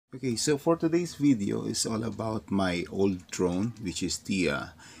Okay, so for today's video is all about my old drone, which is the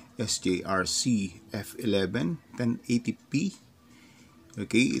SJRC F11 1080p.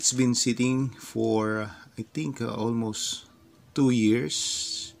 Okay, it's been sitting for I think almost 2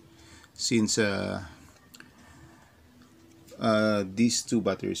 years since these two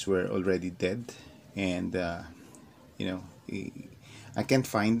batteries were already dead, and you know I can't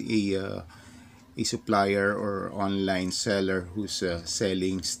find a supplier or online seller who's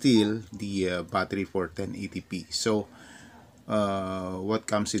selling still the battery for 1080p. So what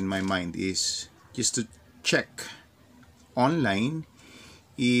comes in my mind is just to check online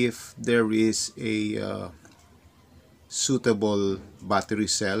if there is a suitable battery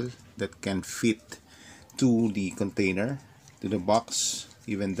cell that can fit to the container, to the box,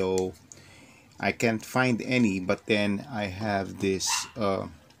 even though I can't find any. But then I have this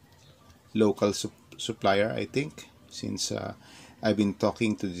local supplier, I think, since I've been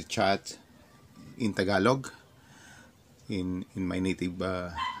talking to the chat in Tagalog, in my native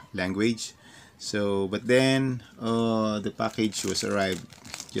language. So but then the package was arrived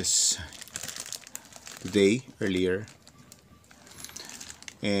just today, earlier,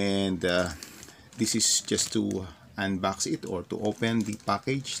 and this is just to unbox it or to open the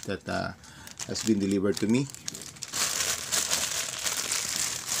package that has been delivered to me.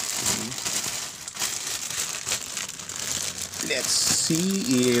 Let's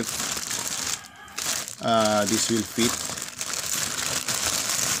see if this will fit.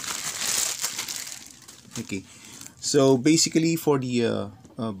 Okay, so basically for the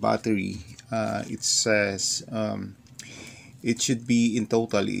battery, it says it should be in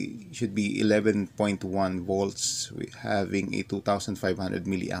total, it should be 11.1 volts with having a 2500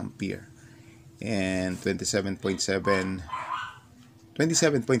 milliampere and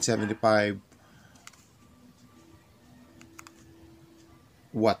 27.75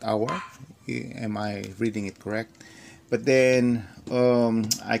 watt hour. Am I reading it correct? But then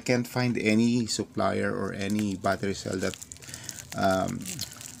I can't find any supplier or any battery cell that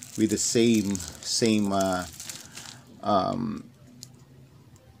with the same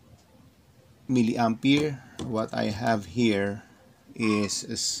milliampere. What I have here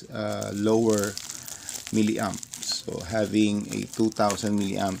is lower milliamp, so having a 2000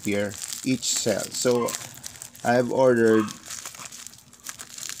 milliampere each cell. So I've ordered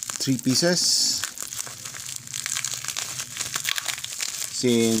 3 pieces,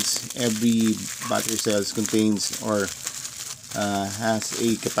 since every battery cells contains or has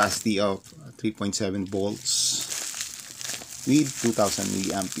a capacity of 3.7 volts with 2000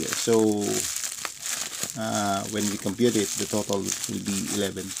 milliampere. So when we compute it, the total will be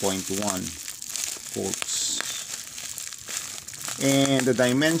 11.1 volts. And the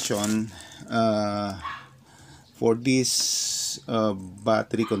dimension for this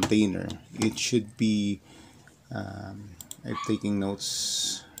battery container, it should be I'm taking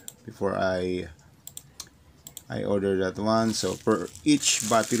notes before I order that one. So per each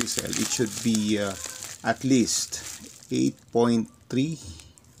battery cell, it should be at least 8.3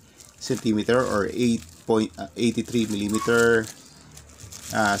 centimeter or 8.83 millimeter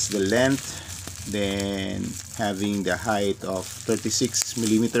as the length, then having the height of 36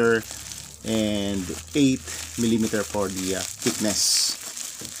 millimeter and 8 millimeter for the thickness.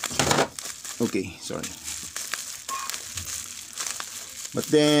 Okay, sorry. But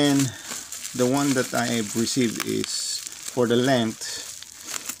then the one that I've received is for the length,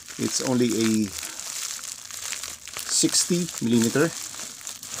 it's only a 60 millimeter.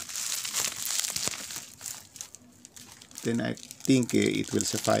 Then I think it will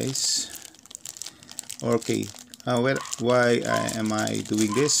suffice. Okay, well, why am I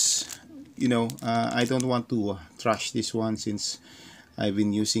doing this? I don't want to trash this one, since I've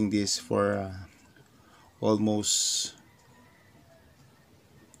been using this for almost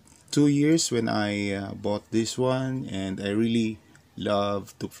 2 years when I bought this one, and I really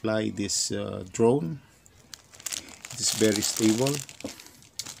love to fly this drone. It is very stable.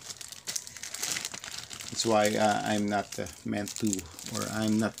 That's why I'm not meant to, or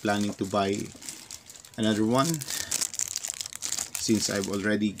I'm not planning to buy another one, since I've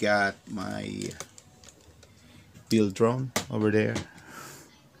already got my field drone over there.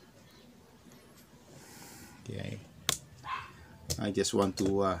 Okay, I just want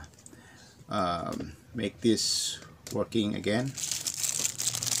to make this working again.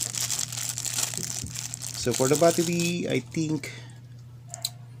 So for the battery, I think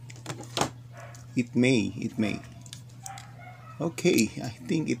it may okay, I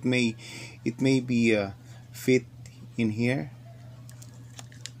think it may be fit in here.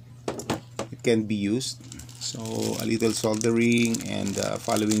 It can be used. So a little soldering and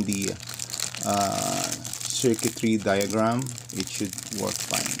following the circuitry diagram, it should work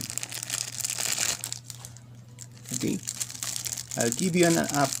fine. Okay, I'll give you an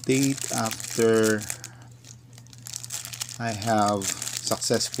update after I have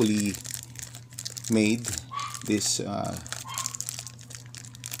successfully made this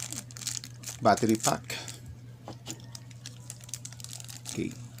battery pack.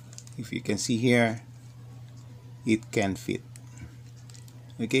 Okay, if you can see here, it can fit.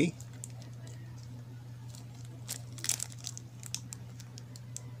 Okay,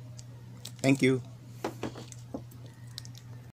 thank you.